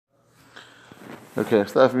Okay,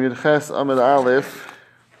 start from Yud Ches Amud Aleph,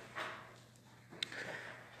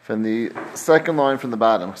 from the second line from the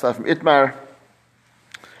bottom. Start from Itmar.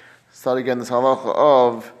 Start again this halacha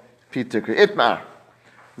of Pitikri. Itmar.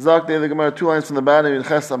 Zak the Gemara, 2 lines from the bottom, Yud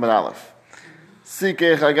Ches Amud Aleph.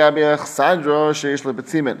 Sikech agabiach sadro sheish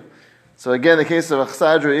lebetzimin. So again, the case of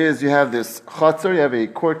Achsadra is you have this chatzar, you have a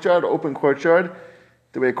courtyard, open courtyard.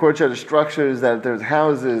 The way a courtyard is structured is that there's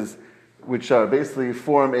houses which basically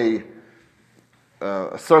form a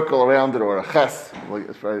circle around it, or a ches,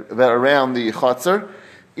 that around the chatzar.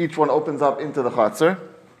 Each one opens up into the chatzar.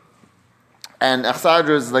 And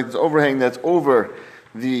Achsadra is like this overhang that's over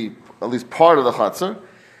at least part of the chatzar.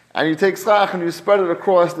 And you take schach and you spread it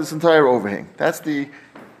across this entire overhang. That's the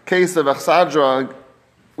case of Achsadra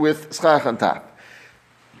with schach on top.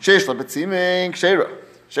 Sheish le'petzimin k'sheira.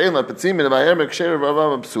 Shein le'petzimin v'ayermek k'sheira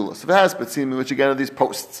v'avav psula. So it has petzimin, which again are these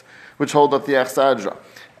posts, which hold up the Achsadra.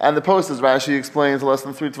 And the posts, as Rashi explains, are less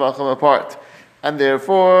than 3 tvachim apart. And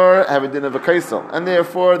therefore, have a din of a kaisel. And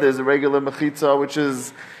therefore, there's a regular mechitza, which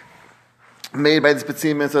is made by this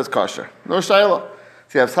petzimin, so it's kosher. No shayla.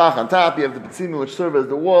 So you have schach on top, you have the petzimin, which serve as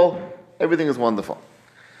the wall. Everything is wonderful.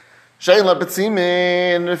 Shein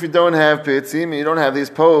le'petzimin, if you don't have petzimin, you don't have these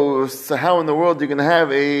posts, so how in the world are you going to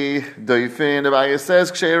have a doifin? Abaya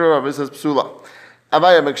says k'sheira, Rabbi says psula.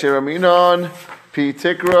 Abaya m'k'sheira minon,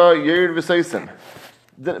 pitikra yird v'seisim.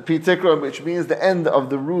 Pitikra, which means the end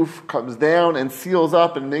of the roof comes down and seals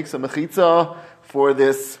up and makes a mechitza for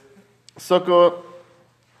this sukkah.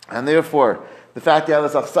 And therefore, the fact that you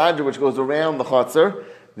have this achsadra which goes around the chatzar,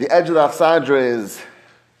 the edge of the achsadra is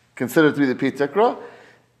considered to be the pitikra,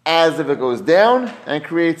 as if it goes down and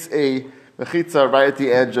creates a mechitza right at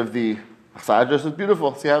the edge of the achsadra. So it's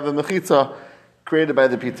beautiful. So you have the mechitza created by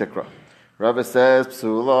the pitikra. Rabbi says,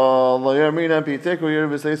 Psula, lo yarmina pitikra,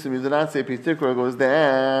 Yerbi says, you do not say pitikra goes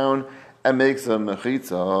down and makes a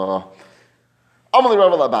mechitza. Amali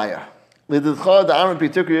Rabbi Labaya. Lididcha da'amr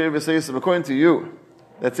pitikra Yerbi says, according to you,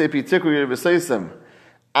 let's say pitikra Yerbi says,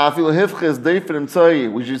 afil hifches deifim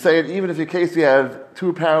tzai, would you say it even if in case you have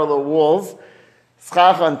 2 parallel walls,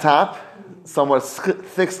 schach on top, somewhat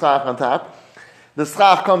thick schach on top, the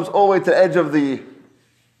schach comes all the way to the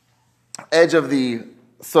edge of the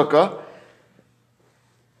sukkah.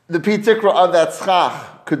 The pitikra of that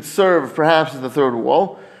schach could serve perhaps as the 3rd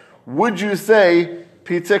wall. Would you say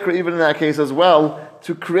pitikra even in that case as well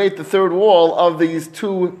to create the 3rd wall of these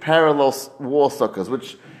 2 parallel wall sukkahs?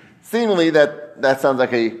 Which seemingly that sounds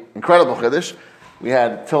like an incredible chiddush. We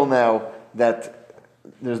had till now that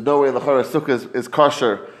there's no way the sukkah is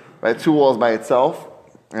kosher by 2 walls by itself,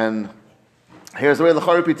 and here's the way the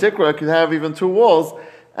chara pitikra could have even 2 walls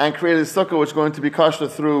and create a sukkah which is going to be kosher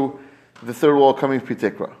through the 3rd wall coming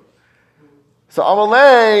pitikra. So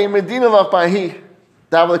Amalei Medina Lachbahi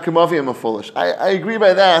Davle Kamavi Mafulish. I agree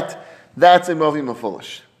by that. That's a Mavi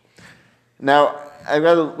Mafulish. Now I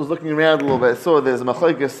was looking around a little bit. I saw there's a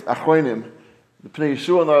Machlekes Achronim. The Pnei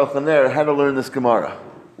Yeshua and the Aruch LaNer had to learn this Gemara.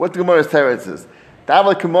 What the Gemara's teretz is?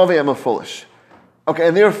 Davle Kamavi Mafulish. Okay,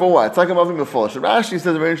 and therefore what? It's like a Mavi Mafulish. Rashi says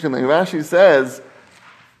a very interesting thing. Rashi says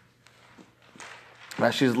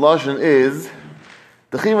Rashi's lashon is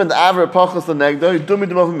the Chim and the Avra Pachas LaNegdo Dumi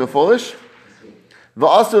the Mavi Mafulish.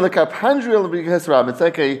 It's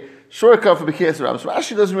like a shortcut for B'kiyas Rab. So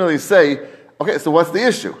Rashi doesn't really say, okay, so what's the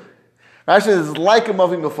issue? Rashi says it's like a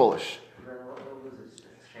Mavi Mefulish.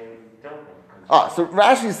 So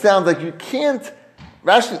Rashi sounds like you can't,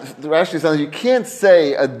 Rashi sounds like you can't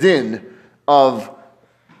say a din of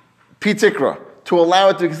Pitikra to allow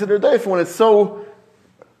it to be considered a daif when it's so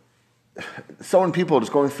many people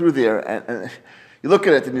just going through there, and you look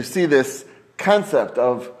at it and you see this concept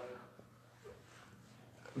of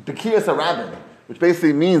B'kiyas Arabim, which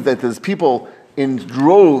basically means that there's people in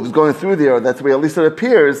droves going through there. That's the way at least it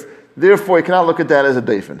appears. Therefore, you cannot look at that as a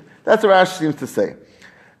daifin. That's what Rashi seems to say.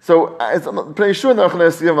 So, Pnei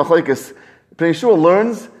Yeshua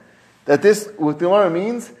learns that this, what the Gemara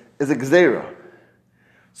means, is a gzeira.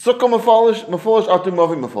 Sukkah mafolish, atu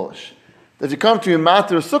mavi mafolish. That you come to a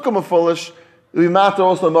matter of sukkah mafolish, you matter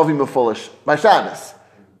also a mavi mafolish by Shabbos.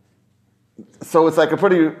 So it's like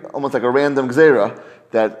almost like a random gzeira,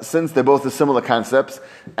 that since they're both the similar concepts,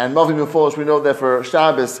 and Mavi Mefolish, we know that for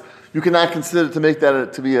Shabbos, you cannot consider to make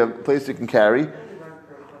that to be a place you can carry.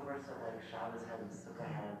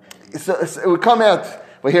 So it would come out,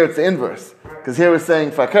 well here it's the inverse, because here we're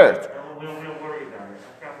saying Fakert.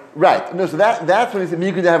 Right, no, so that's when he said,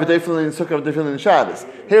 you could have a different in Sukkah, a different in Shabbos.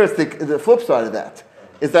 Here it's the flip side of that,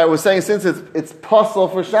 is that we're saying since it's possible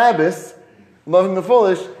for Shabbos, Mavi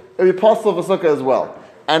Mefolish, it would be possible for Sukkah as well.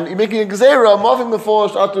 And you're making a gzeira, mavim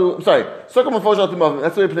meforish atu, sukkah meforish atu mavim.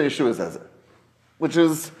 That's the way Pnei Yeshua says it. which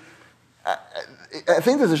is, I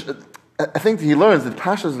think he learns that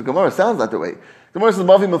Pashas of Gemara sounds like the way. Gemara says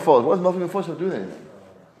Mavi Mefolish. What does Mavi Mefolish have to do with anything?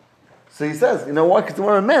 So he says, you know what? Because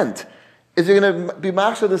Gemara meant, if you're going to be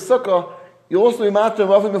Machshah the Sukkah, you also be Matra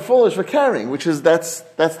Mavi Mefolish for carrying, which is that's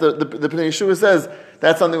the Pnei Yeshua says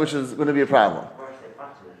that's something which is going to be a problem.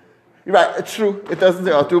 You're right. It's true. It doesn't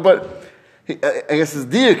say Atu, but I guess his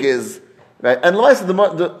diuk is right. And I say the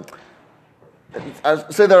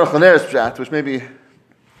Aruch LaNer's pshat, which maybe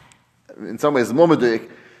in some ways is more diuk.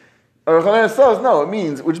 Aruch LaNer says no. It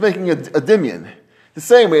means we're just making a dimion. The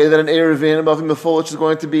same way that an Erevin above the Mefolish is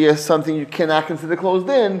going to be something you cannot consider closed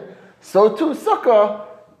in, so too Sukkah,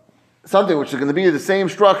 something which is going to be the same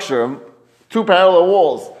structure, two parallel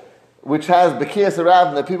walls, which has Bekiyas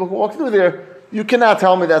Arab that people can walk through there. You cannot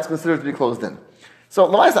tell me that's considered to be closed in. So,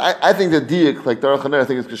 I think the diuk, like the Aruch LaNer, I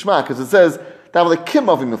think it's Kishma, because it says that like Kim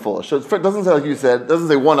Mavi Mefolish. So it doesn't say like you said, it doesn't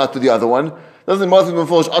say one atu the other one. It doesn't say Mavi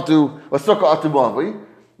Mefolish atu, or Sukkah atu Mavi,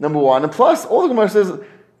 number one. And plus, all the Gemara says,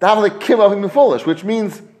 that like Kim Mavi Mefolish, which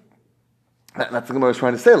means, that's the Gemara is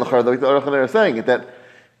trying to say, like the Aruch LaNer is saying it, that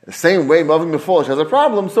the same way Mavi Mefolish has a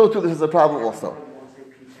problem, so too this is a problem also.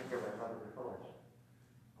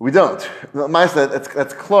 We don't.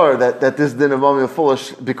 That's clear that this din of Mavi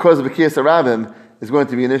Mefolish, because of Bekiyas Arabim, is going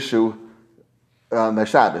to be an issue by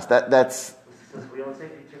Shabbos. That's we don't say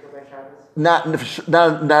Pitikr by Shabbos?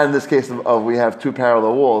 Not in this case of we have two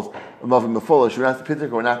parallel walls of Mavi Mefolish. You don't have to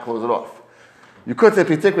Pitikr or not close it off. You could say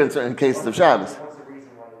Pitikr in certain cases of Shabbos. What's the reason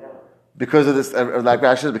why you don't? Because of this, like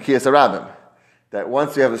Rashi says, Bekiyas Arabim. That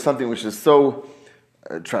once you have something which is so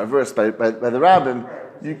traversed by the Rabbim,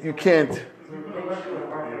 you can't.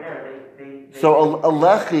 So a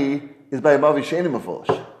lechi is by a Mavi She'enim Mefolish.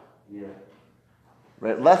 Yeah.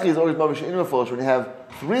 Right? Lechi is always Mavi She'enim Mefolish. When you have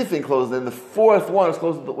three things closed in, the fourth one is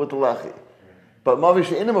closed with the lechi. But Mavi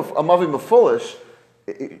She'enim, a Mavi Mefolish,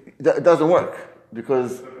 it doesn't work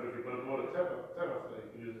because.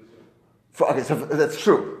 Okay, so that's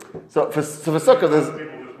true. So for Sukkah, there's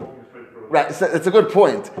right. So it's a good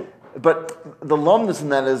point, but the lumnus in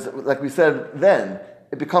that is, like we said then,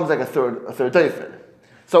 it becomes like a third daifid.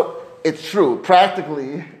 So it's true.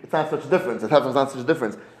 Practically, it's not such a difference. The tefach is not such a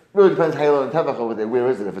difference. It really depends how you learn tefach over there. Where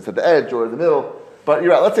is it? If it's at the edge or in the middle. But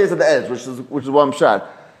you're right. Let's say it's at the edge, which is one shot.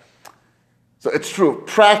 So it's true.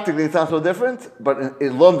 Practically, it's not so different. But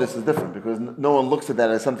in lumnus is different because no one looks at that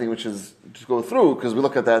as something which is just go through, because we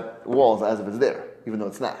look at that wall as if it's there, even though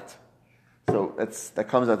it's not. So that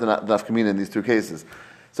comes out the nafka mina in these two cases.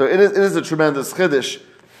 So it is a tremendous chiddush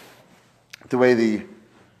the way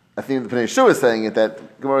I think the Pnei Yeshua is saying it,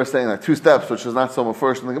 that Gemara is saying like two steps, which is not so much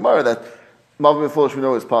first in the Gemara, that Mavi Mefolish we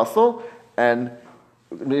know is possible, and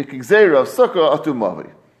Gzeira of Sukkah atu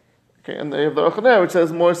Mavi. Okay, and they have the Aruch LaNer, which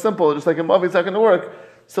says more simple, just like in Mavi it's not going to work,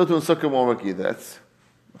 so too in Sukkah won't work either. That's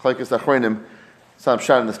Chalekes Achronim, some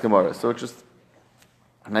shot in this Gemara. So it's just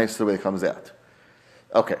nice the way it comes out.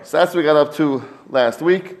 Okay, so that's what we got up to last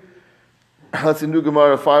week. Let's see, new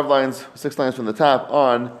Gemara, 6 lines from the top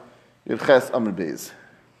on Yevches Amud Beis.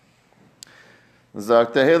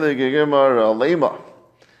 Zaktahele Gemara Alema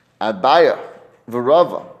Abaya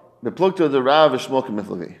Varava Beplukta the Rav Shmuel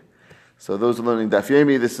Mithlavi. So those are learning Daf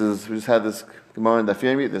Yomi. We just had this Gemara in Daf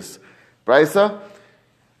Yomi, this Brisa.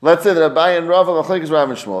 Let's say that Abaya and Rava Lachlik is Rav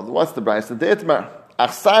and Shmuel. What's the Brisa? Deitmar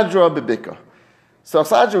Achsadra Bebika. So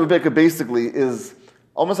Achsadra Bebika basically is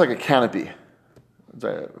almost like a canopy.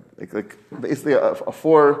 Like basically a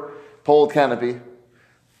 4-poled canopy.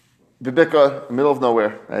 Bebika, in the middle of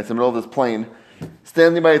nowhere, right? It's in the middle of this plain,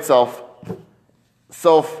 standing by itself,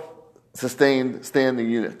 self-sustained standing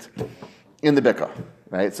unit in the Beka,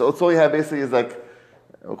 right? So all you have basically is like,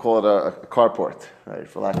 we'll call it a carport, right?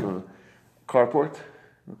 For lack of a carport. So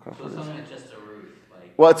it's something just a roof,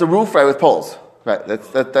 well, it's a roof, right, with poles, right?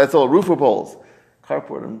 That's all, roof with poles.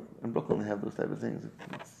 Carport in Brooklyn, they have those type of things. It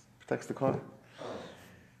protects the car.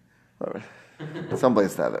 All right. Some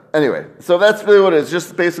place to have it. Anyway, so that's really what it is.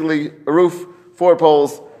 Just basically a roof, 4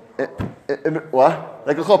 poles. What?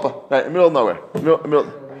 Like a chuppah, right? In the middle of nowhere. Middle.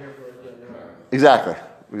 Exactly.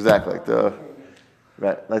 Like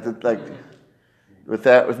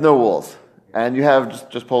with no walls, and you have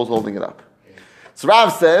just poles holding it up. So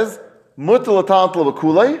Rav says, "Mutal atantal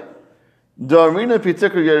b'kulei, darmina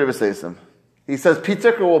pitikr yeri v'seisim." He says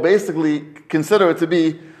pitikr will basically consider it to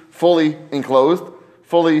be fully enclosed,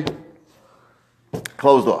 fully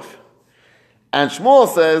closed off. And Shmuel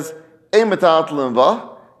says, the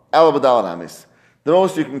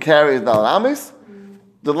most you can carry is Dal Amis.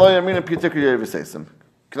 The lawyer Mina Pitikr Yerivaseisim.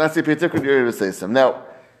 Can I say Pitikr Yerivaseisim? Now,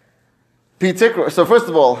 Pitikr, so first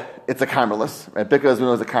of all, it's a Carmelis, right? Because we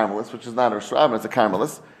know it's a Carmelis, which is not a Shrab, it's a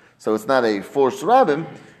Carmelis. So it's not a forced rabbim,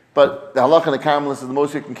 but the halakha and the carmelis is the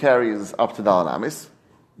most you can carry is up to Dalan Amis,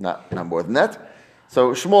 not more than that.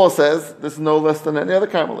 So Shmuel says this is no less than any other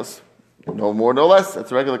carmelis. No more, no less.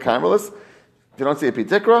 It's a regular carmelis. If you don't see a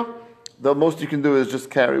pitikra, the most you can do is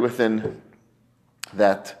just carry within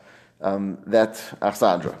that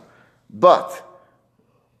achsadra. But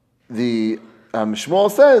the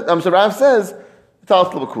Shmuel says, Rav says, it's al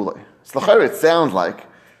kulei. So it sounds like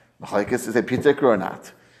machlekes is a pitikra or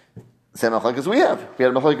not. Same machlekes we have. We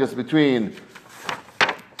had machlekes between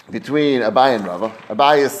Abai and Rava.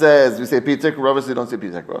 Abai says we say pitikra, Rava says you don't say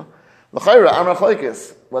pitikra. L'chayra, am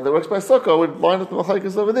machlekes, whether it works by sukkah, would line up the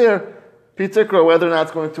machlekes over there. Pitikra, whether or not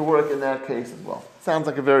it's going to work in that case as well. Sounds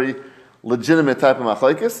like a very legitimate type of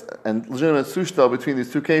machlekes and legitimate sushta between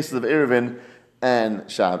these two cases of Eruvin and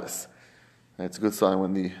Shabbos. And it's a good sign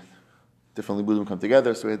when the different libudim come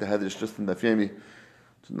together. So we had the Hadrish just in Daf Yomi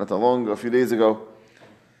not that long ago, a few days ago.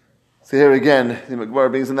 So here again, the Gemara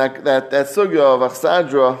brings in that sugya of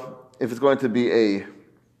achsadra if it's going to be a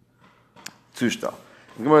sushta.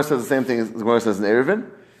 The Gemara says the same thing as the Gemara says in Eruvin.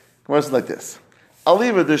 The Gemara says like this.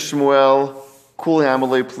 Aliva de Shmuel, Kuli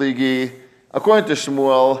Amalei Pligi. According to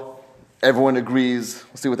Shmuel, everyone agrees.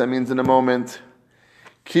 We'll see what that means in a moment.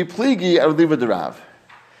 Ki Pligi Aliva de Rav.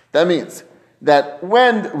 That means that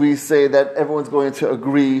when we say that everyone's going to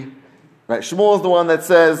agree, right? Shmuel is the one that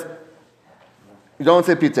says, you don't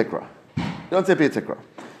say pitikra. You don't say pitikra.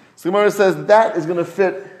 So Gemara says that is going to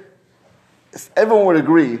fit. Everyone would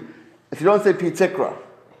agree. If you don't say pitikra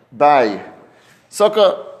by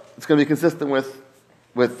sukkah, it's going to be consistent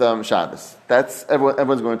with Shabbos. That's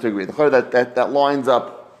everyone's going to agree. That lines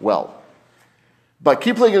up well. But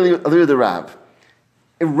keep playing the Rav.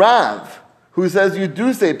 In Rav, who says you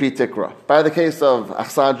do say pitikra by the case of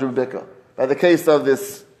achsadra bika, by the case of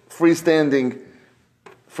this freestanding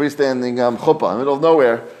chuppah in the middle of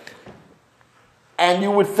nowhere, and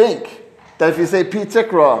you would think that if you say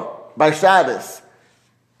pitikra by Shabbos,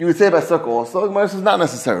 you would say by sukkah also. Gemara says not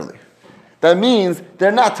necessarily. That means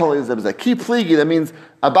they're not totally zebzeh. Ki pligi, that means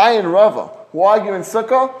Abai and Rava, who argue in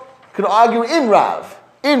sukkah, can argue in Rav.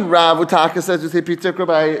 In Rav, Utaka says you say pitikra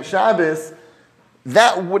by Shabbos,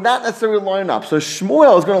 that would not necessarily line up. So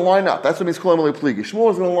Shmuel is going to line up. That's what means kolamali pligi.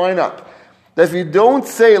 Shmuel is going to line up. That if you don't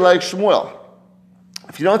say like Shmuel,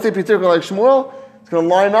 if you don't say pitikra like Shmuel, it's going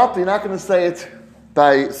to line up. You're not going to say it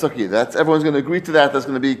by sukkah. Everyone's going to agree to that. That's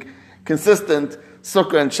going to be consistent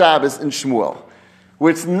sukkah and Shabbos in Shmuel.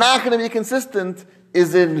 Where it's not going to be consistent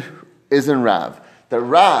is in Rav. The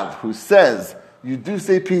Rav who says you do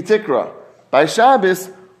say pitikra by Shabbos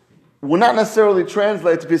will not necessarily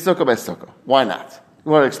translate to be sukkah by sukkah. Why not?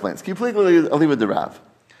 What explains? Completely, I'll leave with the Rav.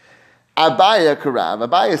 Abaya karav.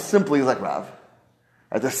 Abaya simply is like Rav.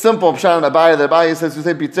 It's a simple pshat on Abaya. The Abaya says you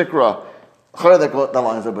say pitikra. That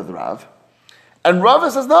lines up with Rav. And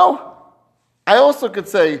Rav says no. I also could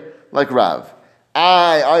say like Rav.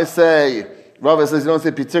 I say. Rav says you don't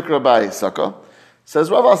say pitikra by sukkah.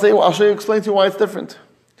 Says Rav, I'll show you, explain to you why it's different.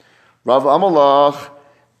 Rav Amalach,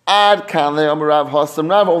 Ad Kanle Amarav Hasam.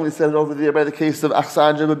 Rav only said it over there by the case of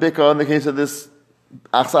Achsadra B'Bika, in the case of this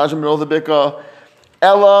Achsadra middle of the Bika.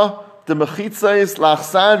 Ella, the Mechitzais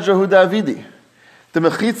L'Achsadra Hu Davidi. The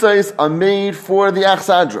Mechitzais are made for the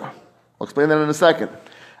Achsadra. I'll explain that in a second.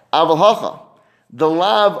 Aval Hacha, the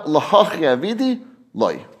Lav L'Hachi Avidi,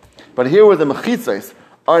 Loi. But here where the Mechitzais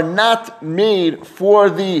are not made for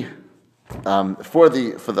the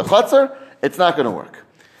chutzner, it's not going to work.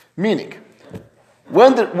 Meaning,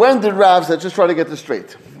 when did Rav say, just try to get this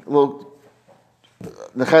straight, a little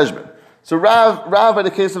necheshbon. So Rav in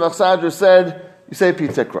the case of Achsadra said, you say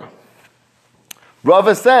pitikra.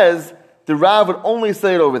 Rava says the Rav would only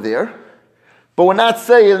say it over there, but would not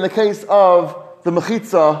say it in the case of the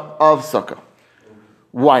mechitza of sukkah.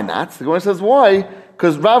 Why not? The Gemara says why?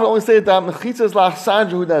 Because Rav would only say that mechitza is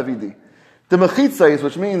la'achsadra hu davidi. The mechitza,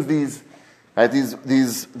 which means these the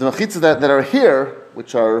mechitzas that are here,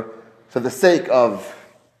 which are for the sake of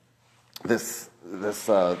this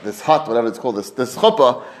hut, whatever it's called, this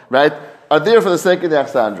chuppah, right, are there for the sake of the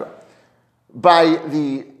achsadra. By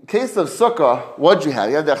the case of sukkah, what do you have?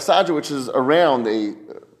 You have the achsadra, which is around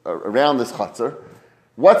this chutzner.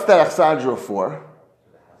 What's that achsadra for?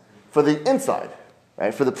 For the inside,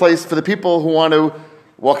 right? For the place, for the people who want to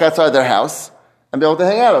walk outside their house and be able to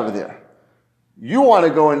hang out over there. You want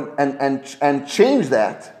to go and change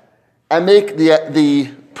that and make the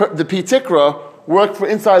pitikra work for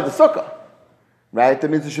inside the sukkah, right? That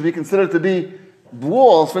means it should be considered to be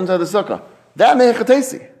walls for inside the sukkah. That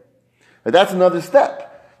mechatesi. That's another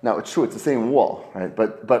step. Now it's true, it's the same wall, right?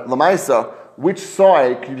 But lamaisa, which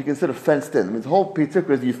side can be considered fenced in? I mean, the whole pitikra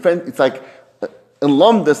is it's like In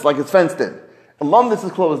Lumdis, like it's fenced in. In Lumdis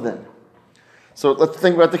is closed in. So let's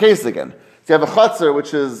think about the case again. So you have a chutzner,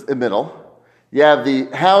 which is in the middle. You have the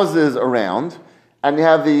houses around, and you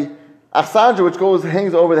have the achsadra, which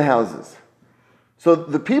hangs over the houses. So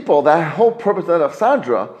the people, that whole purpose of that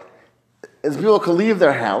achsadra is people can leave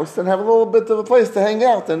their house and have a little bit of a place to hang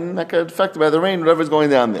out and not get affected by the rain, whatever's going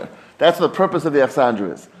down there. That's what the purpose of the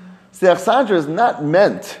achsadra is. So the achsadra is not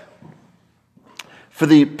meant for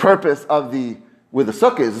the purpose of where the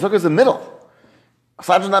sukkah is. The sukkah is in the middle.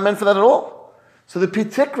 Achsadra is not meant for that at all. So the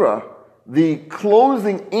pitikra, the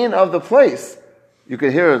closing in of the place, you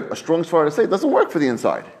can hear a strong svara to say, it doesn't work for the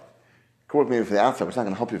inside. It can work maybe for the outside, but it's not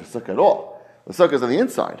going to help you for the sukkah at all. The sukkah is on the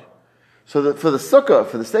inside. So that for the sukkah,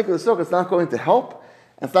 for the sake of the sukkah, it's not going to help,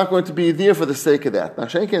 and it's not going to be there for the sake of that. Now,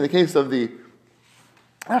 Shenki, in the case of the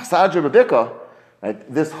achsadra b'bika,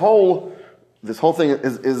 right, this whole thing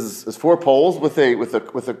is 4 poles with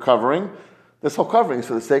a covering. This whole covering is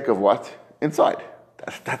for the sake of what? Inside.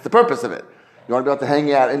 That's the purpose of it. You want to be able to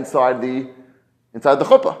hang out inside the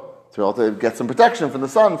chuppah, to be able to get some protection from the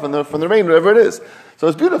sun, from the rain, whatever it is. So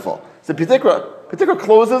it's beautiful. So Pitikra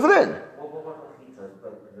closes it in.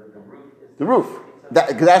 The roof.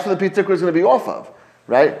 Because that's what the Pitikra is going to be off of,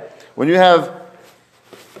 right? When you have,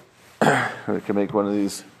 we can make one of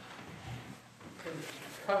these.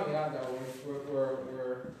 Coming out though,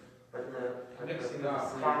 we're mixing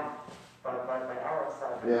up. By our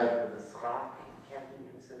side, the schach can't be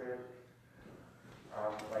considered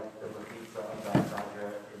like the mechitza of the achsadra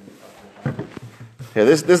in the. Yeah,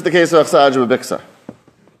 this is the case of achsadra b'biksa.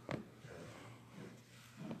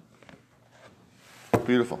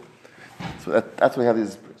 Beautiful. So that's what we have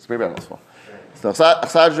these spray barrels for. So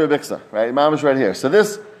achsadra b'biksa, right? Imam is right here. So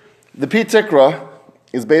the pitikra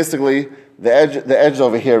is basically the edge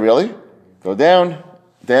over here, really. Go down,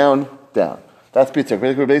 down, down. That's pitikra.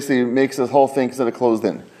 Pitikra basically makes this whole thing sort of closed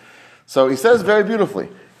in. So he says very beautifully,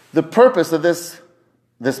 the purpose of this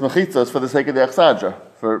mechitza is for the sake of the achsadra,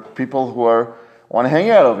 for people who want to hang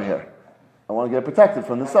out over here. I want to get protected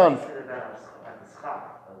from the sun.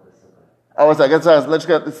 Oh, sorry. Let's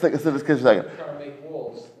take this case for a second. Trying to make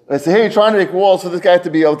walls. So here you're trying to make walls for this guy to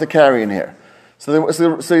be able to carry in here. So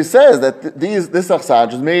he says that this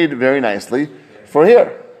achsadra is made very nicely for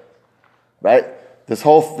here, right? This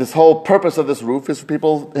whole purpose of this roof is for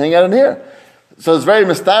people to hang out in here. So it's very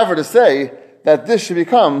mistaver to say that this should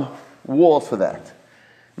become walls for that.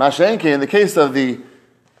 Mashenki, in the case of the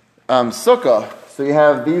sukkah, so you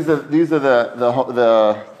have these are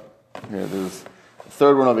the there's a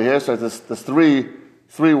third one over here. So there's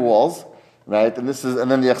three walls, right? And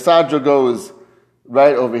then the achsadra goes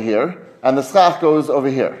right over here, and the schach goes over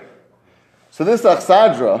here. So this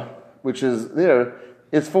achsadra, which is there,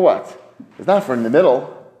 is for what? It's not for in the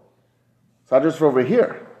middle. Achsadra is for over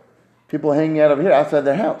here. People hanging out over here outside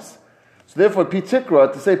their house. So therefore,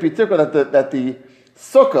 pitikra, to say pitikra that the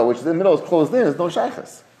sukkah, which is in the middle, is closed in, is no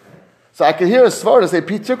shaychus. So I can hear a svara to say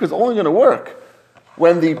pitikra is only going to work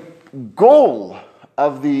when the goal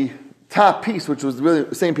of the top piece, which was really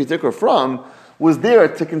the same pitikra from, was there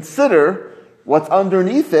to consider what's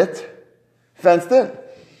underneath it fenced in.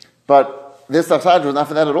 But this achsadra was not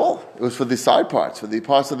for that at all. It was for the side parts, for the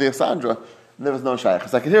parts of the achsadra, and there was no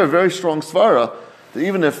shaychus. I can hear a very strong svara that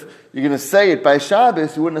even if you're going to say it by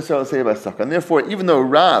Shabbos, you wouldn't necessarily say it by Sukkah. And therefore, even though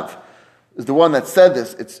Rav is the one that said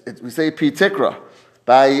this, we say Pitikra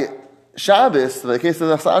by Shabbos, so the case of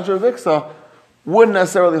the achsadra b'biksa, wouldn't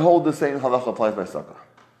necessarily hold the same halacha applies by Sukkah.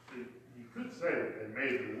 You could say that they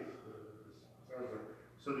made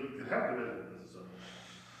so that you could have the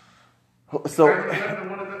mitzvah. So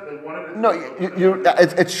no,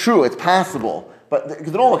 it's true, it's possible, but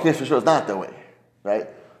the normal case for sure is not that way, right?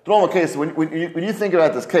 The normal case, when you think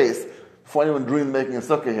about this case, before anyone dreamed making a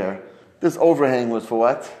sukkah here, this overhang was for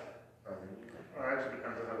what? Actually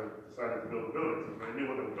depends on how they decided to build the building. They knew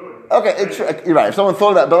what they were doing. Okay, you're right. If someone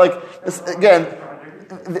thought about it, but this, again,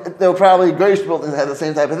 they were probably Geish buildings that had the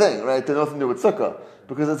same type of thing, right? They had nothing to do with sukkah.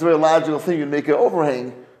 Because it's a very logical thing, you'd make an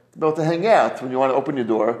overhang to be able to hang out. When you want to open your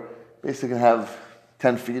door, basically have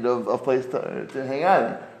 10 feet of place to hang out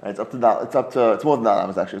in. Right? It's more than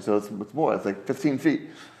that actually, so it's more, it's like 15 feet.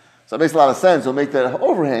 So it makes a lot of sense. You'll make that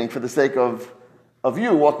overhang for the sake of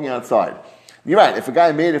you walking outside. You're right. If a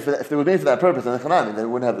guy made it, if it was made for that purpose, then they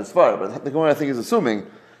wouldn't have this far. But the Gemara, I think, is assuming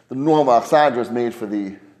the normal achsadra is made for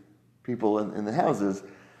the people in the houses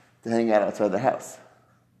to hang out outside the house.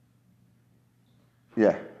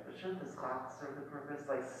 Yeah. But shouldn't the schach serve the purpose,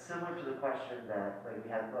 like similar to the question that like we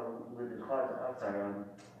had with the closet outside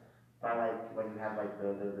by like when you have like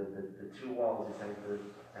the two walls, you say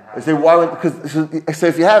the house. I say why? Because so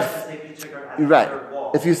if you have, you're right.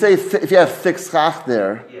 if you say if you have thick schach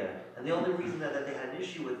there, Yeah, and the only reason that they had an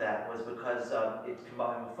issue with that was because it's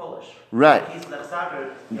combined with foolish. right? In the case of the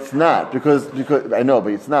Sadra, It's not because I know,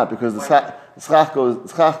 but it's not because the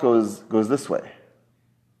schach goes this way.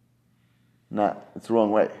 Not, it's the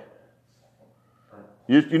wrong way.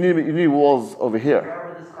 You need walls over here.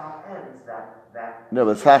 wherever the schach ends, that No,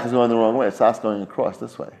 but the schach is going the wrong way. The schach is going across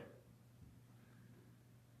this way.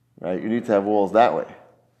 Right? You need to have walls that way.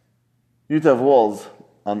 You need to have walls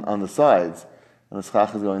on the sides, and the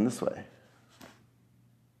schach is going this way.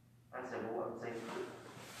 I said, well, I'm saying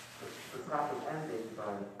the schach is ending by.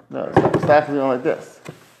 No, the schach is going like this.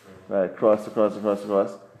 Right, across.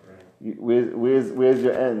 Where's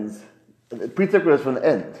your ends? Pre-tikra is from the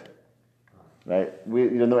end. Right?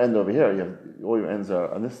 You have no end over here. You have all your ends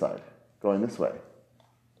are on this side, going this way.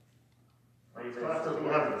 Or you say it's still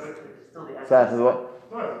the end. It's still the end. Schach is what?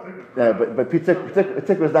 Yeah, but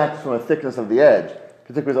Pitikra is not from a thickness of the edge.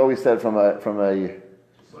 Pitikra is always said from a So it needs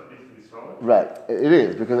to be solid? right. It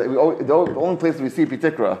is because the only place we see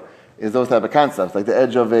Pitikra is those type of concepts, like the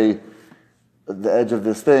edge of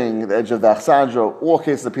this thing, the edge of the achsadra. All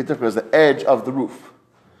cases of Pitikra is the edge of the roof.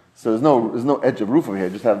 So there's no edge of roof over here.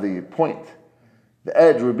 Just have the point. The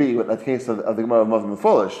edge would be, in the case of the Gemara of Mavim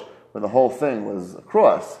Foolish, where the whole thing was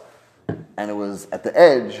across, and it was at the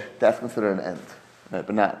edge. That's considered an end, right?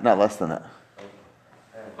 But not less than that.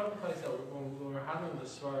 One place that when we're handling the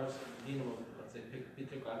svaras of dinam, let's say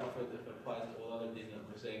Pitik, I don't know if it applies to all other dinam.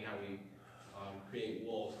 We're saying how we create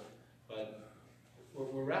walls, but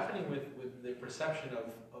we're reckoning with the perception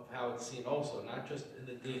of how it's seen also, not just in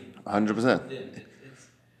the din. 100%. It's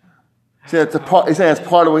See, it's a part. He's saying it's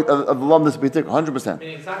part of the lumdus Pitikra. 100%.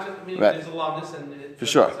 Meaning it's not just meaning Right. there's a lumdus and For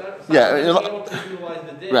sure. It's not Yeah, just you know- being able to utilize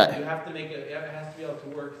the din. Right. You have to it has to be able to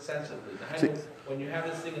work sensibly. When you have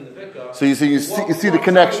this thing in the vikah, So you see the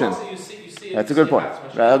connection. You see That's a good point.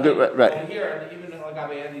 Right. And here, and even like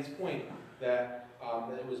Abe Andy's point that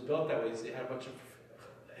it was built that way. So you had a bunch of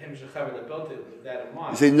him Shechaber that built it with that in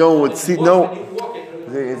mind. You say no one would see no. When you walk it,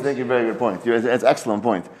 It's a very good point. It's an excellent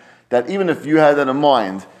point. That even if you had that in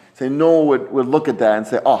mind, say no one would look at that and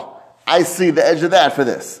say, "Oh, I see the edge of that for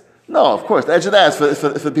this." No, of course, the edge of that is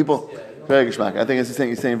for people. Very geschmack. I think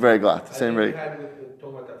he's saying very glad. Saying very. We had with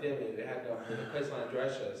talking about that family, they had the place on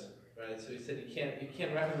dreshas, right? So he said you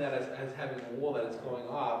can't reckon that as having a wall that is going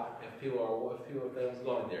up if things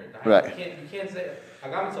going there. Right. You can't say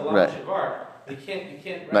Agam it's a lot Right. of shavar. You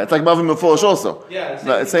can't. Right. It's like Mavim Foolish also. Yeah.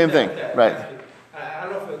 Right, same thing. Right. I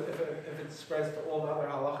don't know if it spreads to all the other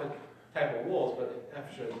halachic type of walls, but I'm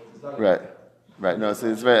sure it's not. Right. No, it's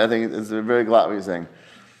very. I think it's very glad what you're saying.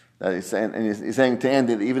 That he's saying, and he's saying to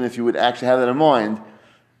Andy that even if you would actually have that in mind,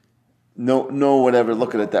 no one would ever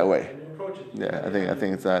look at it that way. And you approach it. Yeah, I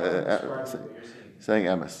think it's saying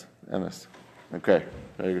emes. Okay,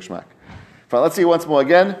 very good schmack. Fine, let's see once more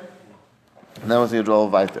again, and then we'll see a draw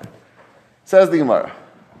weiter. Says the Gemara,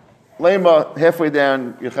 Lema halfway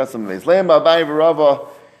down Yechesam Vez. Lema Abaye v'Rava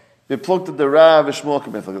they plucked at the Rav Shmuel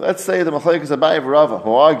Kabithel. Let's say the Machlekes Abaye v'Rava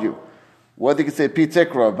who argue whether you could say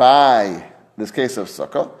Pitikra by this case of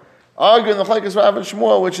Sukkah. Argue in the Machlekes Rav and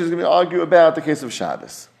Shmuel, which is going to argue about the case of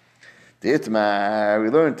Shabbos. The Itmar, we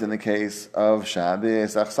learned in the case of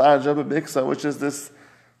Shabbos, Achsadja b'Biksa, which is this,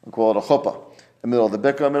 we call it a chuppah, in the middle of the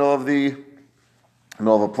Bikka, middle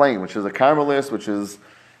of a plain, which is a Carmelis, which is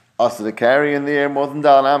us to carry in the air more than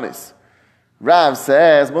Dal Amis. Rav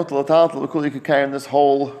says, Mutter l'taltal, you could carry in this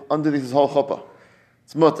whole, underneath this whole chuppah.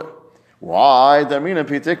 It's mutter. Why? Darmina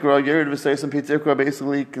Pitikra, Yerid V'Seisam Pitikra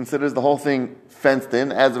basically considers the whole thing fenced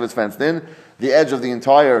in, as if it's fenced in. The edge of the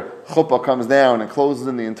entire chuppah comes down and closes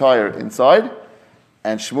in the entire inside.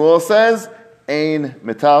 And Shmuel says, Ein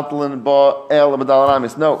metaltalin ba el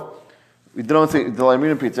medalanamis. No. We don't say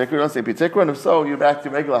Darmina Pitikra, we don't say Pitikra, and if so, you're back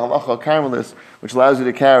to regular halacha carmelis, which allows you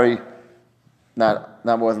to carry not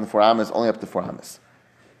more than 4 amas, only up to 4 amas.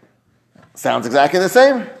 Sounds exactly the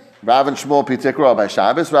same. Rav and Shmuel Pitikra by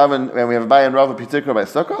Shabbos, and we have Abaye and Rav Pitikra by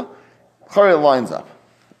Sukkah. Chari lines up.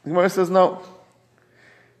 The Gemara says no,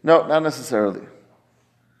 not necessarily.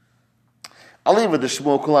 I'll leave with the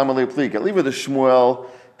Shmuel Kulam Alei Plik. I'll leave with the Shmuel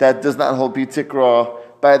that does not hold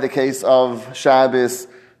Pitikra by the case of Shabbos.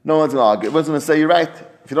 No one's going to argue. Everyone's going to say you're right.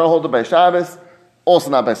 If you don't hold it by Shabbos, also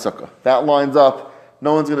not by Sukkah. That lines up.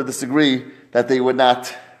 No one's going to disagree that they would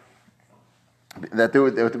not. That they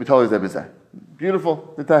would be totally zebizah.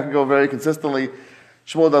 Beautiful. The Tach can go very consistently.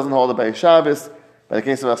 Shmuel doesn't hold it by Shabbos. By the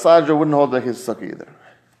case of Achsadra, wouldn't hold it by the case of Sukkah either.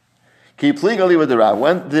 Keep legally with the Rav.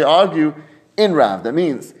 When they argue in Rav, that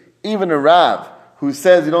means even a Rav who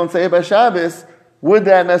says you don't say it by Shabbos, would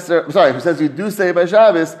that necessarily, who says you do say it by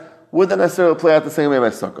Shabbos, would that necessarily play out the same way by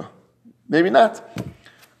Sukkah? Maybe not.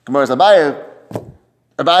 Gemara's Abaye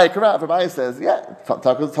Karav. Abaye says, yeah,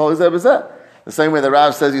 totally zeh. The same way the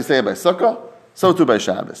Rav says you say it by Sukkah, so too by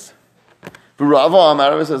Shabbos. But Rav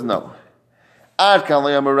Amar says no. Ad kan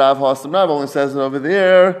liyam Rav Hasam. Rav only says it over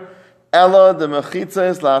there. Ella the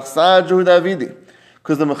mechitzos lachsadru Davidi,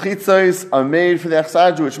 because the mechitzos are made for the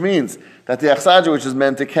achsadru, which means that the achsadru, which is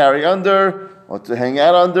meant to carry under, or to hang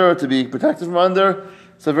out under, or to be protected from under,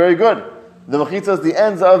 so very good. The mechitzos, the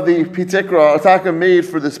ends of the pitikra, are made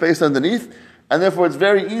for the space underneath, and therefore it's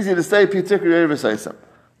very easy to say pitikra yerv'saisam.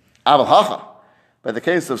 Aval hacha. By the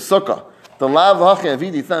case of sukkah, the lav hachi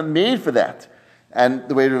avidi, it's not made for that. And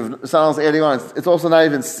the way Salon's adding on, it's also not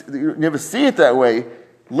even, you never see it that way.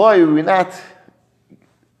 Loy, we not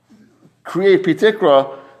create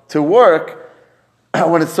pitikra to work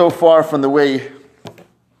when it's so far from the way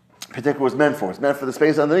pitikra was meant for. It's meant for the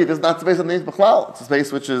space underneath. It's not the space underneath B'chlal. It's a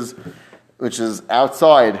space which is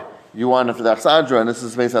outside. You want it for the achsadra, and this is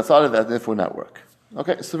a space outside of that, and it will not work.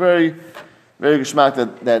 Okay, it's a very, very geschmack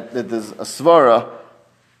that there's a svara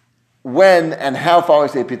when and how far we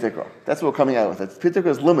say pitikra. That's what we're coming out with. Pitikra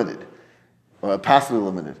is limited, or passively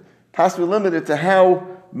limited. Passively limited to how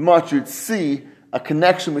much you'd see a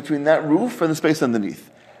connection between that roof and the space underneath.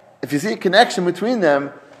 If you see a connection between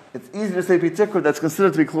them, it's easy to say pitikra that's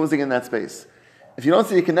considered to be closing in that space. If you don't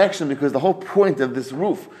see a connection because the whole point of this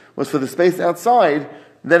roof was for the space outside,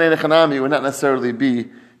 then in a chanami would not necessarily be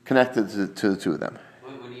connected to the two of them.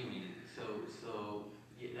 What do you mean? So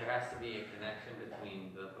there has to be a connection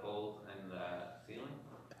between the poles and the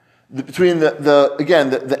ceiling? Between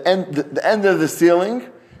the end of the ceiling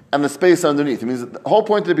and the space underneath. It means that the whole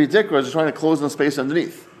point of the pitikra is trying to close in the space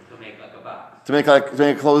underneath. To make like a box. To make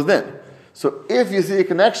it closed in. So if you see a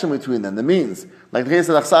connection between them, that means, like the case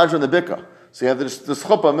of the achsadra and the bikah, so you have the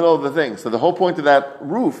chuppah in the middle of the thing. So the whole point of that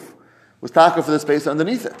roof was taka for the space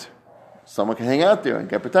underneath it. Someone can hang out there and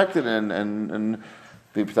get protected and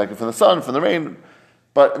be protected from the sun, from the rain.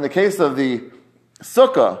 But in the case of the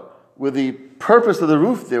sukkah, where the purpose of the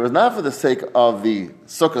roof there was not for the sake of the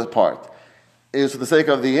sukkah part, it was for the sake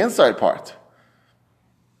of the inside part.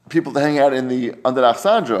 People to hang out under the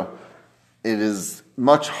achsadra, it is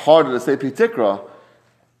much harder to say pitikra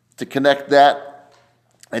to connect that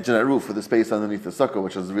edge of that roof with the space underneath the sukkah,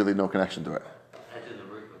 which has really no connection to it. Edge of the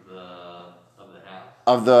roof of the house.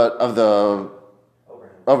 Of the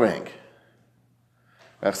overhang.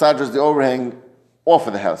 Achsadra is the overhang off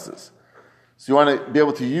of the houses. So you want to be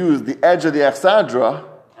able to use the edge of the achsadra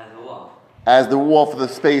as the wall for the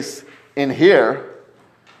space in here,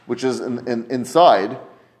 which is inside,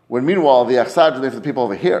 when meanwhile the achsadra is for the people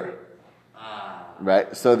over here.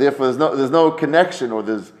 Right? So therefore there's no connection, or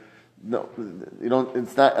there's no, you don't,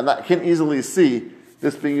 it's not, and I can easily see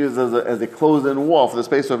this being used as a closed-in wall for the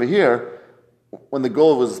space over here, when the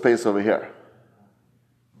goal was the space over here.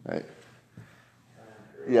 Right?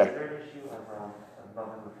 Yeah. Is there an issue of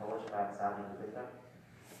bumping the Polish about sounding the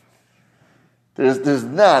big There's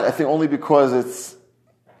not, I think only because it's,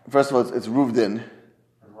 first of all, it's roofed in.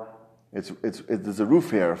 What? There's a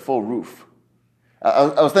roof here, a full roof.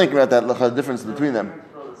 I was thinking about that, the difference between them.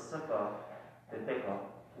 The sukkah, the bikah,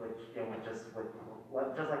 which just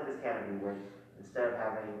like this canopy, where instead of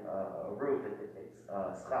having a roof,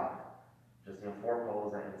 it's schach. Just 4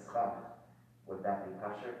 poles and schach. Would that be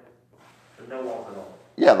kosher? There's no walls at all.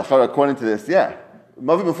 Yeah, according to this, yeah.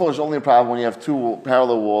 Mavi B'full is only a problem when you have 2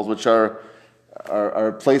 parallel walls, which are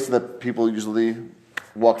places that people usually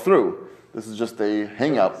walk through. This is just a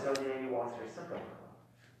hangout. So do any walls for sukkah?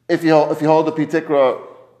 If you hold the pitikra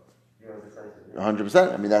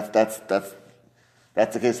 100%, I mean that's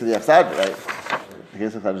the case of the achsadra, right? The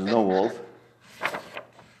case of the achsadra, there's no walls.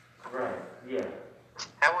 Right. Yeah.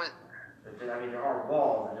 How was I mean, there are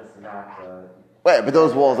walls, they're just not. Right, but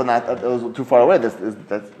those walls are not those are too far away. That's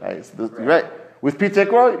right. So you're right. With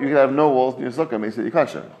pitikra, you can have no walls in your sukkah. Makes it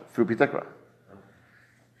kasher through pitikra.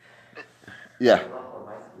 Yeah.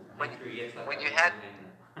 when you had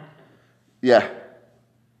Yeah.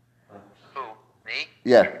 who me?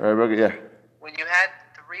 Yeah. Right. Yeah. When you had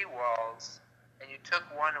 3 walls and you took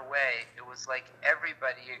one away, it was like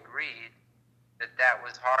everybody agreed that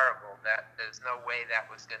was horrible. That there's no way that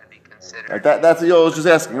was going to be considered. Right, that's what I was just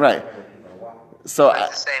asking, right? So It's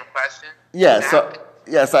the same question. yeah. Now, So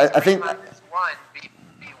yes, I think. minus 1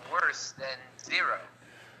 be worse than 0.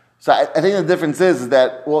 So I think the difference is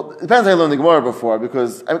that, well, it depends how you learned the Gemara before,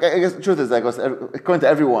 because I guess the truth is that according to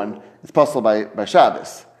everyone, it's possible by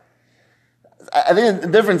Shabbos. I think the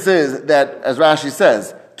difference is that, as Rashi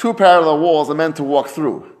says, 2 parallel walls are meant to walk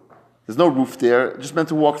through. There's no roof there, just meant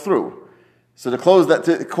to walk through. So to call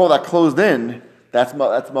that closed in, that's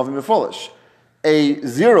Mavim Mefulish. A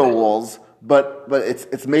 0 walls but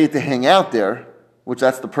it's made to hang out there, which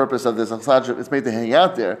that's the purpose of this achsadra. It's made to hang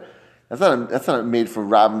out there. That's not made for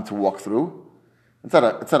Rabbim to walk through. It's not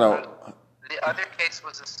a. The other case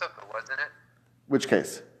was a sukkah, wasn't it? Which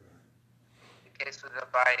case? The case with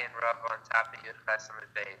Abai and Rav on top of Yud Chesam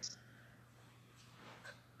and Beis.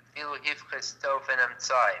 Filu Hifchis Tov and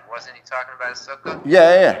Amtzai. Wasn't he talking about a sukkah?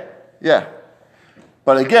 Yeah.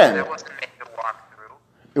 But again, that wasn't made to walk through.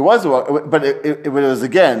 It was, but it was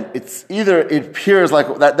again. It's either it appears like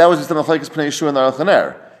that. That was just an Machlekes Pnei Yeshua and the Aruch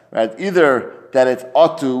LaNer, right? Either that it's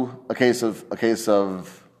atu, a case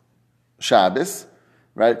of Shabbos,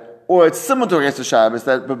 right? Or it's similar to a case of Shabbos.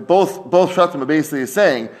 But both Shatim are basically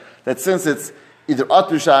saying that since it's either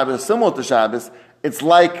atu Shabbos, similar to Shabbos, it's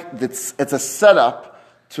like it's a setup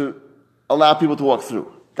to allow people to walk through.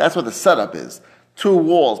 That's what the setup is. Two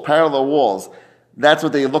walls, parallel walls. That's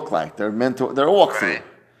what they look like. They're a walk through,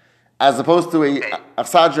 as opposed to a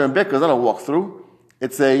achsadra and bikkur. It's not a walk through.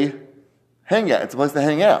 It's a hangout. It's a place to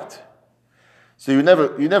hang out. So you never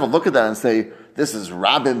look at that and say, this is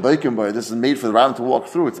Rabbin Beikenboy. This is made for the Rabbin to walk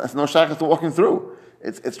through. It's no shaykhs to walking through.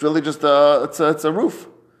 It's really just it's a roof.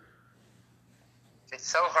 It's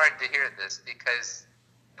so hard to hear this because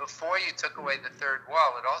before you took away the third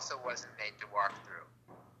wall, it also wasn't made to walk through.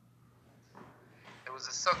 It was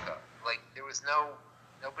a sukkah. Like there was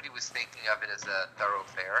nobody was thinking of it as a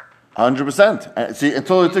thoroughfare. 100%. See,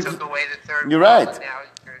 until you took away the third you're wall. right.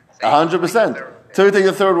 100%. Until you take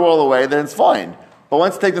the third wall away, then it's fine. But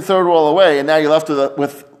once you take the third wall away, and now you're left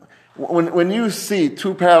with when you see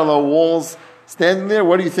two parallel walls standing there,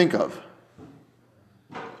 what do you think of?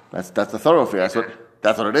 That's the thoroughfare.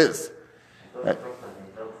 That's what it is. Right.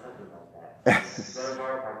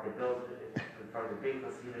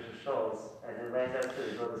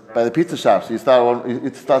 By the pizza shop, so you start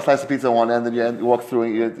slice the pizza on one end, and you walk through,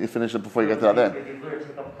 and you finish it before you get to that end.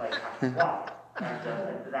 And that's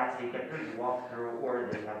how you get through. You walk through, or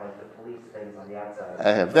they have like the police things on the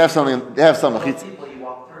outside. They have something. They have some machitza. People you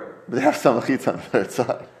walk through. They have some machitza on the third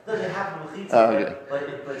side. No, they have the machitza, Okay. but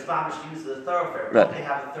it's mamish used as a thoroughfare. Right. They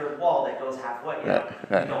have a third wall that goes halfway. You know?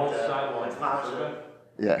 Right. The whole sidewalk. It's mamish.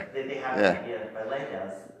 Yeah. They have it by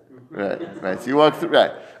layouts. Right. So you walk through.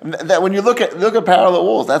 Right. That when you look at parallel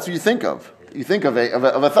walls, that's what you think of. You think of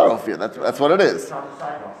a thoroughfare. That's what it is. It's on the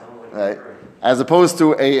sidewalk. Right. As opposed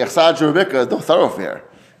to a achsadra bikkur, no thoroughfare.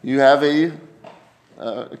 You have a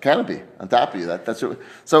canopy on top of you. That's what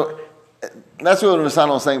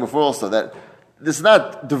Rasano was saying before also, that this is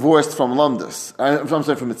not divorced from Lumdus. I'm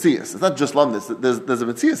sorry, from Metzias. It's not just Lumdus. There's a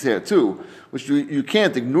Metzias here too, which you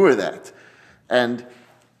can't ignore that. And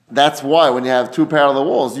that's why when you have two parallel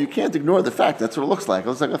walls, you can't ignore the fact that's what it looks like. It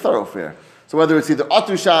looks like a thoroughfare. So whether it's either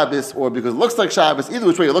Atu Shabbos or because it looks like Shabbos, either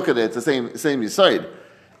which way you look at it, it's the same Yisod.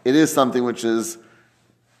 It is something which is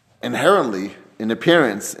inherently, in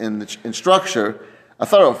appearance, in structure, a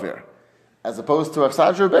thoroughfare, as opposed to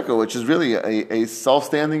achsadra bikkur, which is really a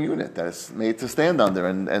self-standing unit that is made to stand under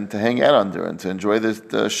and to hang out under and to enjoy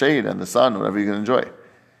the shade and the sun, whatever you can enjoy. If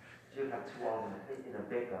you have two walls in a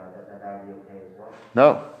bikkur, that would be okay as well.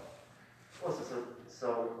 No.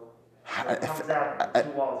 So it comes out that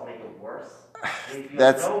two walls make it worse. If you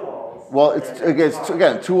That's have no walls, well. It's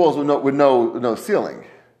again two walls with no ceiling.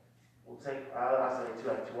 We'll take. I'll say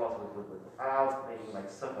two walls with maybe like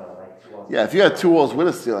sukkah, like two walls. Yeah, if you had two walls with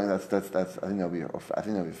a ceiling, that's. I think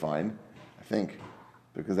that'll be fine. I think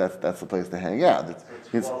because that's the place to hang out. The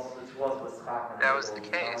two walls with schach. That was the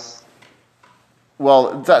case.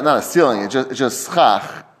 Well, it's not a ceiling. It's just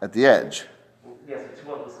schach at the edge. Yes, the two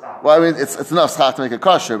walls with schach. Well, I mean, it's enough schach to make it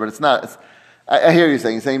kosher, but it's not. I hear you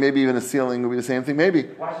saying. You're saying maybe even a ceiling would be the same thing. Maybe.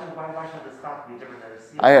 Why should the schach be different than a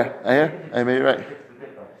ceiling? I hear. I may be right.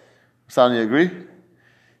 Sani, you agree?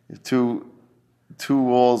 Two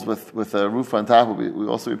walls with a roof on top would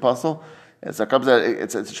also be possible. It's a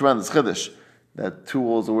tremendous chiddush that two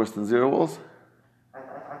walls are worse than zero walls. I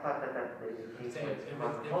thought that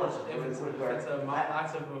If it's a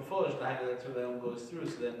massive foolish, that's where the elm goes through.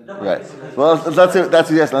 So then Right. Well, let's say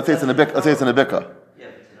it's in a bikkur. Let's say it's in a bikkur. Yeah,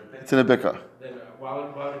 It's in a bikkur. Then why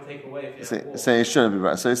would it take away if you have walls? Saying it shouldn't be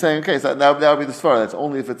right. So you're saying, okay, so that would be the svara. That's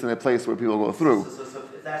only if it's in a place where people go through. So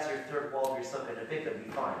if that's your third wall of your sukkah in a bikkur, it'd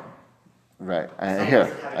be fine. Right. I hear.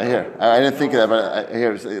 I didn't think of that, but I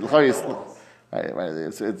hear. It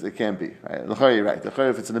can't be. Right. You're right.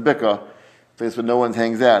 If it's in a bikkur, place where no one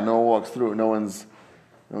hangs out, no one walks through, no one's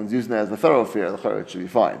using it as a thoroughfare, it should be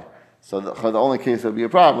fine. So the only case that would be a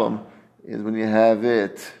problem is when you have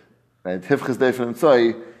it, right? Hifchas defin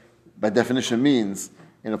tzoi, by definition means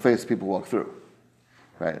in a place people walk through.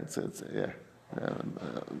 Right? It's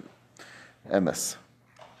MS.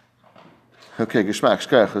 Okay, Geschmack,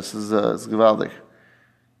 Shkech, this is gewaldig.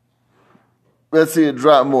 Let's see a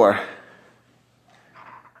drop more.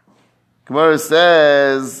 Gemara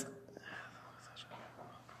says,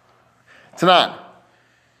 Tanan,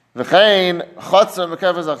 V'chein chotzer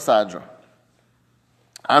mekevez achsadra.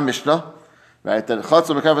 Our Mishnah, right, that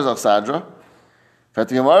chotzer mekevez achsadra, Fat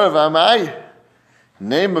Gemara v'amai,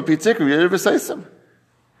 name a pitikra yeder v'seisim.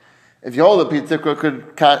 If you hold a pitikra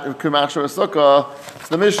could machshor a sukkah, it's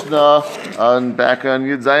the Mishnah on back on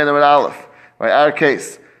Yud Zayin Amud Aleph. Right, our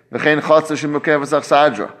case, v'chein chotzer shemukevez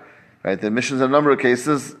achsadra. Right, the Mishnah's in a number of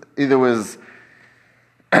cases, either was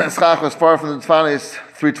schach was far from the Tfanis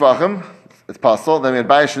 3 tvachim, it's possible. Then we had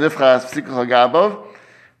Bayis Shenifchas V'sikach Hagabov,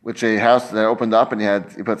 which a house that opened up and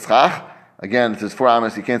he put schach. Again, if there's 4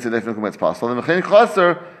 amas, you can't say definitely it's possible. Then V'chein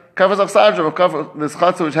chotzer covers achsadra, this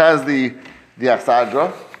chotzer which has the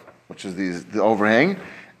achsadra, which is the overhang,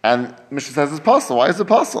 and Mishnah says it's possible. Why is it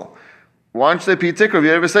possible? Why don't you say pitikra? If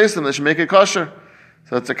you ever say something, they should make it kosher.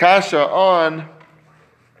 So it's a kasha on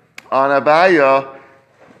Abaya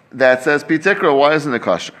that says pitikra. Why isn't it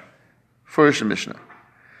kosher? First Mishnah.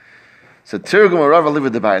 So Tirgum or Rava live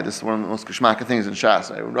with the Abaya. This is one of the most geschmacka things in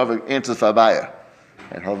Shas. Right? Rava answers for Abaya.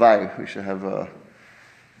 And Halvai, we should have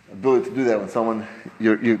ability to do that when someone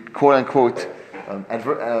you quote unquote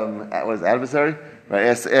adversary, right?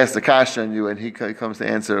 Asks the kasha on you, and he comes to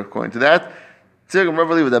answer according to that. Tirgum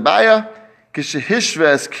Rava live with Abaya. Kishehishva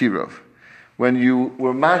es kirov, when you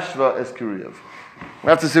were mashva es kirov. We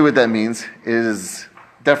have to see what that means. It is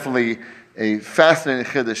definitely a fascinating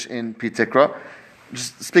chiddush in Pitikra.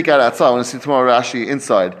 Just speak out outside. I want to see tomorrow Rashi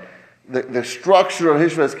inside. The structure of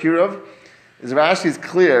Hishvas Kirov is Rashi is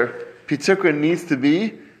clear. Pitikra needs to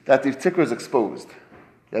be that the Pitikra is exposed.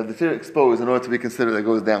 You have the Pitikra exposed in order to be considered that it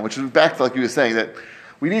goes down, which is back to like you were saying, that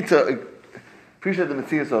we need to appreciate the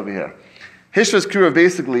Matthias over here. Hishvas Kirov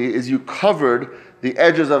basically is you covered the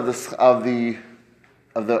edges of the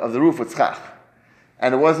roof with schach.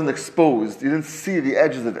 And it wasn't exposed. You didn't see the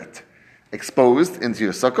edges of it exposed into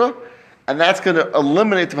your sukkah, and that's going to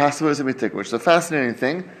eliminate the possibility of pitikra, which is a fascinating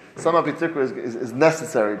thing. Some of pitikra is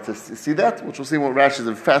necessary to see that, which we'll see what Rashi is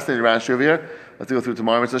a fascinating Rashi over here. Let's go through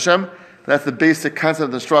tomorrow, Mr. Hashem. That's the basic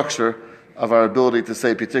concept and structure of our ability to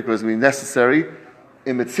say pitikra is going to be necessary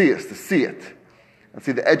in Metzias, to see it, and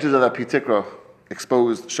see the edges of that pitikra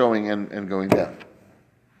exposed, showing, and going down.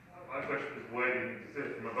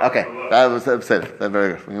 Okay, that was said. That's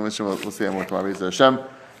very good. We'll see more tomorrow. Hashem,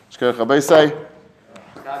 Shkerach Abaisai.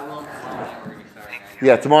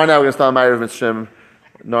 Yeah, tomorrow night we're going to start Ma'ariv with Hashem,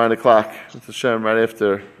 9 o'clock. With Hashem right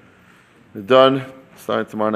after we're done. Starting tomorrow night.